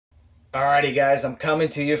Alrighty, guys, I'm coming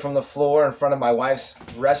to you from the floor in front of my wife's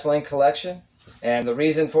wrestling collection. And the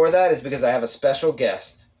reason for that is because I have a special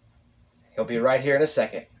guest. He'll be right here in a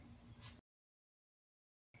second.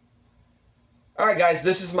 Alright, guys,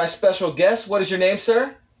 this is my special guest. What is your name,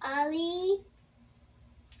 sir? Ollie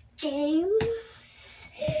James.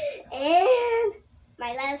 And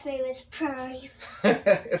my last name is Prime.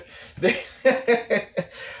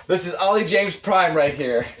 This is Ollie James Prime right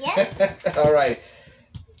here. Yep. Alright.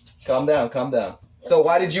 Calm down, calm down. So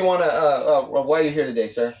why did you want to, why are you here today,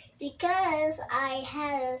 sir? Because I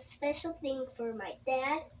had a special thing for my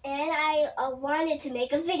dad, and I wanted to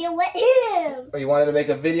make a video with him. Oh, you wanted to make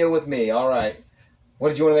a video with me, alright. What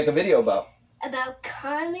did you want to make a video about? About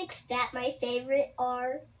comics that my favorite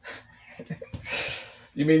are.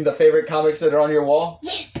 You mean the favorite comics that are on your wall?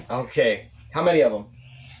 Yes. Okay. How many of them?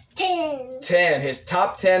 10. 10. His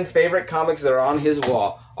top 10 favorite comics that are on his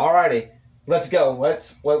wall. Alrighty. Let's go.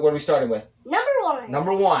 What are we starting with? Number 1.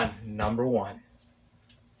 Number one.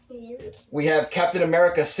 We have Captain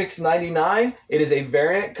America 699. It is a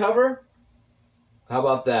variant cover. How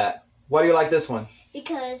about that? Why do you like this one?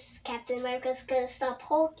 Because Captain America's gonna stop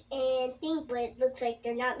Hulk and Thing, but it looks like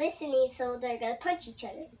they're not listening, so they're gonna punch each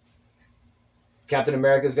other. Captain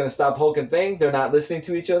America is going to stop Hulk and Thing. They're not listening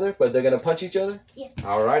to each other, but they're going to punch each other? Yeah.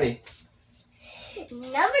 Alrighty.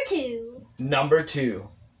 Number 2.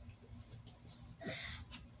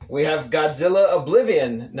 We have Godzilla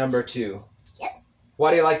Oblivion number 2. Yep.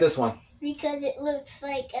 Why do you like this one? Because it looks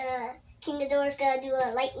like King Ghidorah's gonna do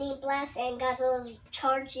a lightning blast and Godzilla's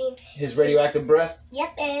charging His radioactive breath? Yep,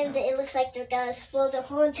 and it looks like they're gonna explode the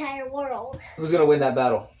whole entire world. Who's going to win that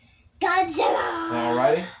battle? Godzilla!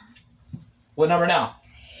 Alrighty. What number now?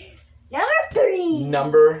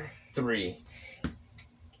 Number 3.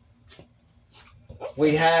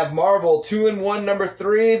 We have Marvel 2-in-1 number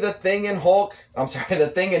 3, The Thing and Hulk. I'm sorry, The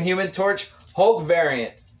Thing and Human Torch Hulk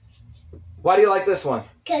variant. Why do you like this one?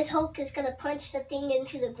 Because Hulk is gonna punch the Thing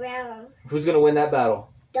into the ground. Who's going to win that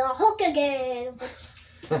battle? The Hulk again.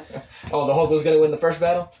 Oh, the Hulk was going to win the first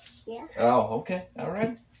battle? Yeah. Oh, okay.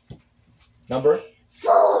 Alright. Number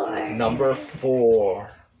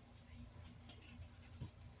 4.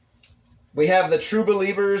 We have the True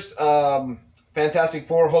Believers, Fantastic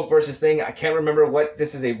Four, Hulk versus Thing. I can't remember what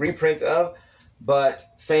this is a reprint of, but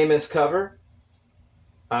famous cover.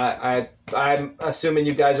 I'm assuming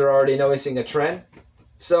you guys are already noticing a trend.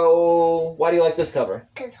 So, why do you like this cover?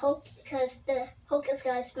 Because the Hulk is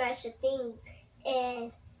gonna smash the Thing,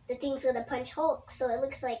 and the Thing's gonna punch Hulk, so it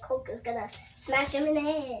looks like Hulk is gonna smash him in the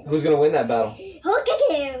head. Who's gonna win that battle? Hulk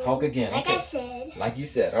again. Hulk again. Like okay. I said. Like you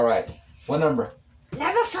said. All right. What number?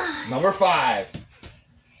 Number 5. Number 5.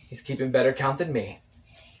 He's keeping better count than me.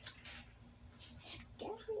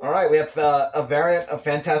 All right, we have a variant of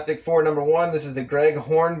Fantastic Four number 1. This is the Greg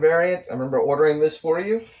Horn variant. I remember ordering this for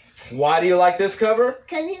you. Why do you like this cover?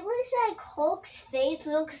 Because it looks like Hulk's face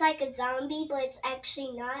looks like a zombie, but it's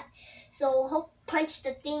actually not. So Hulk punched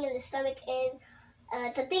the Thing in the stomach, and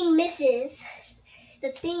the Thing misses.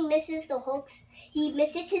 The Thing misses the Hulk's. He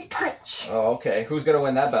misses his punch. Oh, okay. Who's going to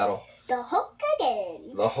win that battle? The Hulk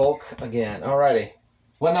again. The Hulk again. Alrighty.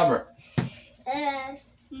 What number?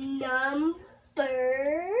 Number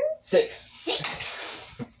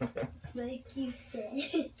 6. Like you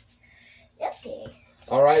said. Okay.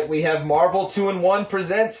 Alright, we have Marvel 2-in-1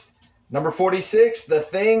 presents number 46, The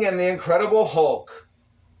Thing and the Incredible Hulk.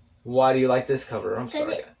 Why do you like this cover? I'm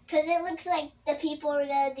sorry. Because it looks like the people are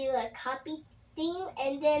going to do a copy thing,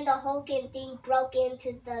 and then the Hulk and Thing broke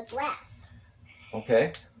into the glass.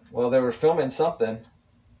 Okay. Well, they were filming something.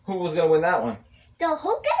 Who was going to win that one? The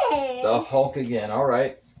Hulk again. The Hulk again. All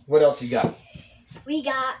right. What else you got? We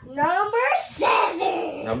got number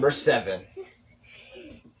 7. Number 7.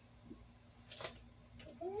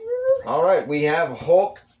 All right. We have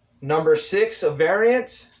Hulk number 6, a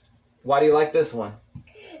variant. Why do you like this one?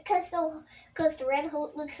 Because the Red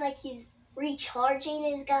Hulk looks like he's recharging.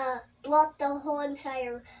 He's going to block the whole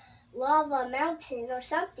entire lava mountain or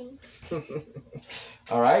something.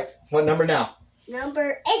 All right. What number now?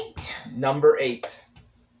 Number 8. Number 8.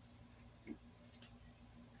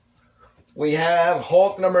 We have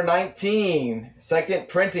Hulk number 19, second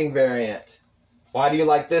printing variant. Why do you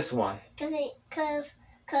like this one? Because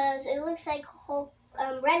it looks like Hulk,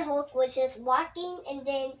 Red Hulk was just walking, and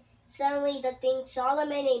then suddenly the Thing saw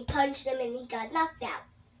him and he punched him and he got knocked out.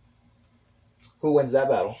 Who wins that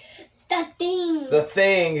battle? The Thing. The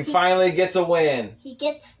Thing. He finally gets a win. He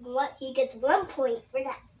gets 1 point for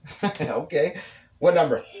that. Okay. What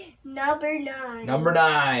number? Number 9. Number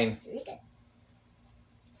 9.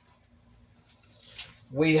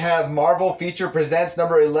 We have Marvel Feature Presents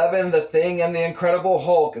number 11, The Thing and the Incredible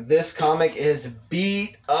Hulk. This comic is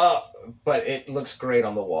beat up, but it looks great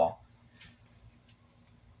on the wall.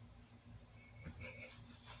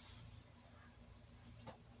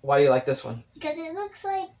 Why do you like this one? Because it looks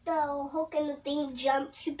like the Hulk and the Thing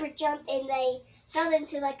super jumped, and they fell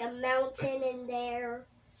into like a mountain, and they're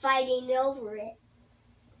fighting over it.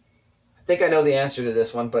 I think I know the answer to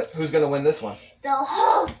this one, but who's going to win this one? The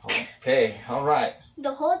Hulk! Okay, all right.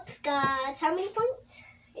 The Hulk's got how many points?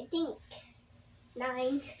 I think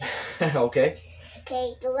 9. Okay.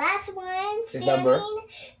 Okay, the last one standing Number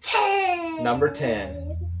 10. Number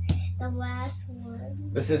 10. The last one.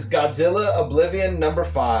 This is Godzilla Oblivion number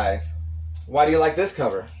 5. Why do you like this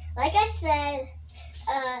cover? Like I said,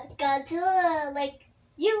 Godzilla, like,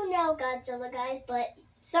 you know Godzilla, guys, but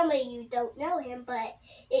some of you don't know him, but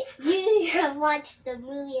you have watched the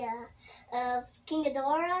movie of King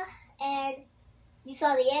Ghidorah, and you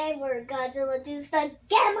saw the end where Godzilla does the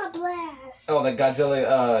Gamma Blast. Oh, the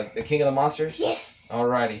Godzilla, the King of the Monsters? Yes.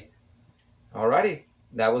 Alrighty. Alrighty.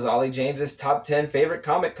 That was Ollie James's top 10 favorite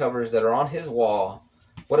comic covers that are on his wall.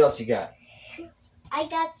 What else you got? I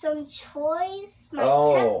got some toys. My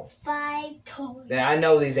Oh. top 5 toys. Yeah, I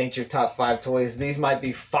know these ain't your top 5 toys. These might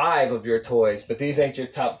be 5 of your toys, but these ain't your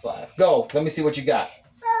top 5. Go. Let me see what you got.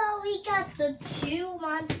 So we got the 2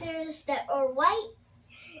 monsters that are white.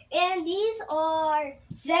 And these are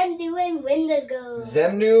Zemnu and Wendigo.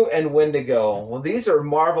 Zemnu and Wendigo. Well, these are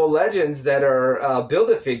Marvel Legends that are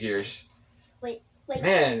Build-A-Figures. Wait.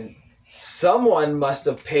 Man, someone must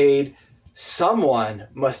have paid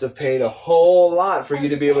a whole lot for you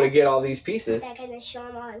to be able to get all these pieces. I'm gonna show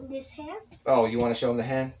them on this hand. Oh, you want to show them the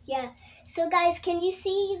hand? Yeah. So guys, can you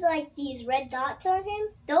see like these red dots on him?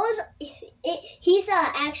 He's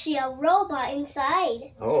actually a robot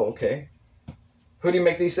inside. Oh, okay. Who do you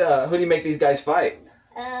make these guys fight?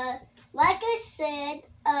 Like I said,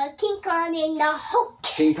 King Kong and the Hulk.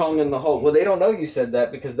 King Kong and the Hulk. Well, they don't know you said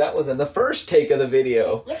that because that was in the first take of the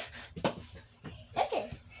video. Yep.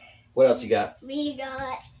 Okay. What else you got? We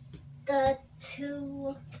got the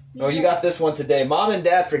 2. Oh, you got this one today. Mom and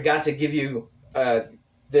Dad forgot to give you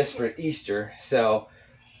this for Easter, so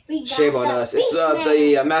We got shame on the us. It's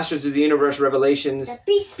Beastman. the Masters of the Universe Revelations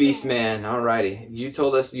The Beastman. Alrighty. You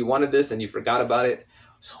told us you wanted this and you forgot about it,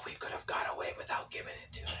 so we could have got away without giving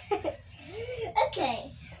it to you.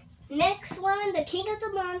 Okay. Next one, the King of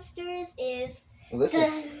the Monsters is Well, this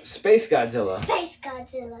is Space Godzilla. Space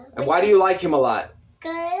Godzilla. And why do you like him a lot?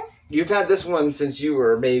 Because You've had this one since you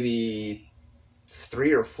were maybe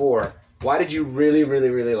 3 or 4. Why did you really, really,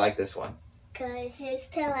 really like this one? his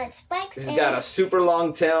tail had spikes. He's got a super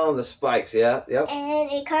long tail and the spikes, yeah, yep.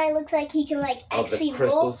 And it kind of looks like he can like Oh, actually the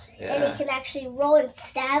crystals, roll. yeah. And he can actually roll and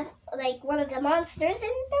stab like one of the monsters in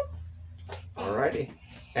them. Alrighty.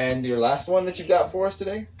 And your last one that you got for us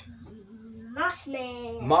today?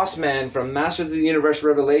 Mossman. Mossman from Masters of the Universe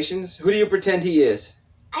Revelations. Who do you pretend he is?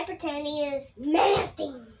 I pretend he is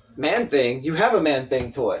Man-Thing. Man-Thing? You have a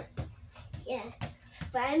Man-Thing toy. Yeah.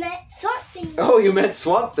 But I meant Swamp Thing. Oh, you meant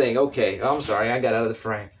Swamp Thing. Okay. Oh, I'm sorry. I got out of the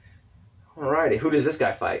frame. Alrighty. Who does this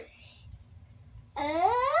guy fight?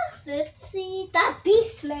 Let's see. The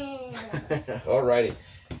Beastman. Alrighty.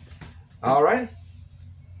 Alright.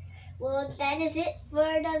 Well, that is it for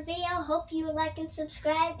the video. Hope you like and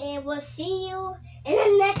subscribe, and we'll see you in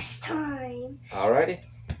the next time. Alrighty.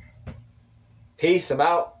 Peace. I'm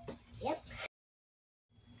out.